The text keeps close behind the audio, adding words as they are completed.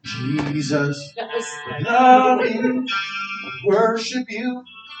Jesus, I love you, worship you,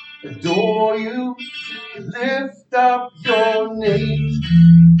 adore you, lift up your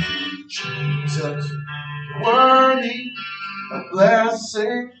name. Jesus, worthy of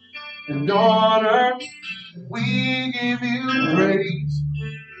blessing and honor, we give you praise.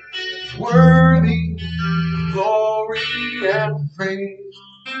 Worthy of glory and praise,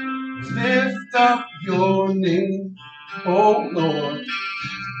 lift up your name, oh Lord.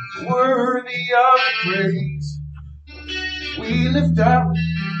 Worthy of praise, we lift up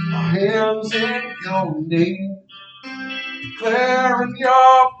our hands in your name, declaring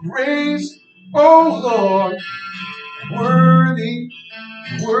your praise, oh Lord. Worthy,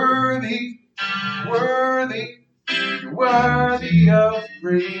 worthy, worthy, worthy of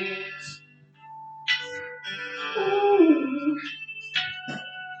praise. Ooh.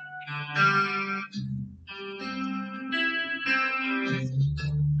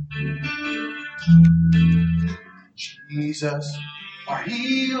 Jesus, our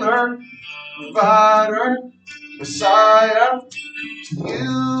healer, provider, Messiah, to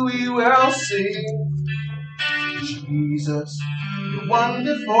you we will sing. Jesus, you're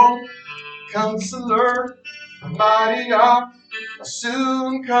wonderful, Counselor, a mighty God, a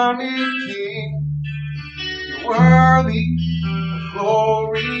soon coming King. You're worthy of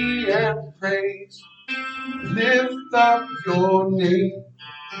glory and praise. Lift up your name,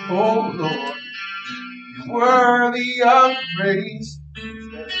 oh Lord. You're worthy of praise.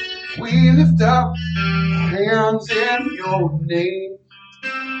 We lift up our hands in your name,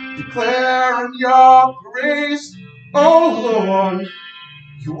 declaring your praise, oh Lord.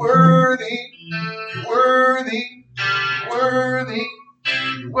 You're worthy, you're worthy, worthy,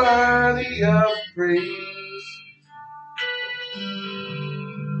 you're worthy of praise.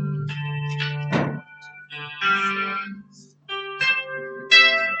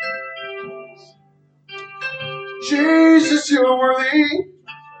 Jesus, you're worthy.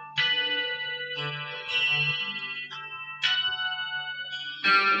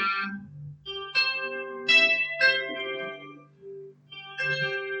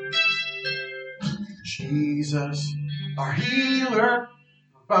 Jesus, our healer,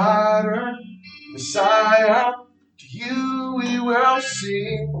 provider, Messiah, to you we will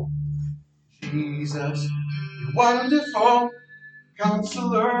sing. Jesus, you're wonderful,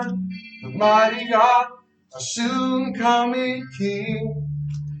 Counselor, the mighty God, a soon coming King,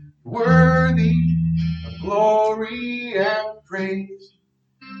 worthy of glory and praise.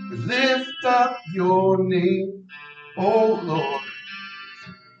 We lift up your name, oh Lord,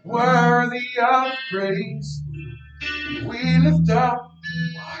 worthy of praise. We lift up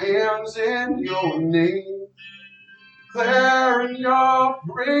our hands in your name, declaring your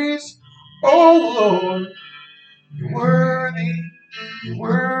praise, oh Lord. You're worthy, you're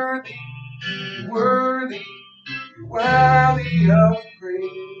worthy, you're worthy, you're worthy of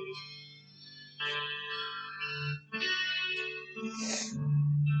praise.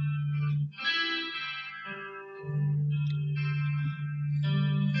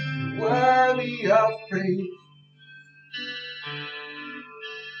 You're worthy of praise.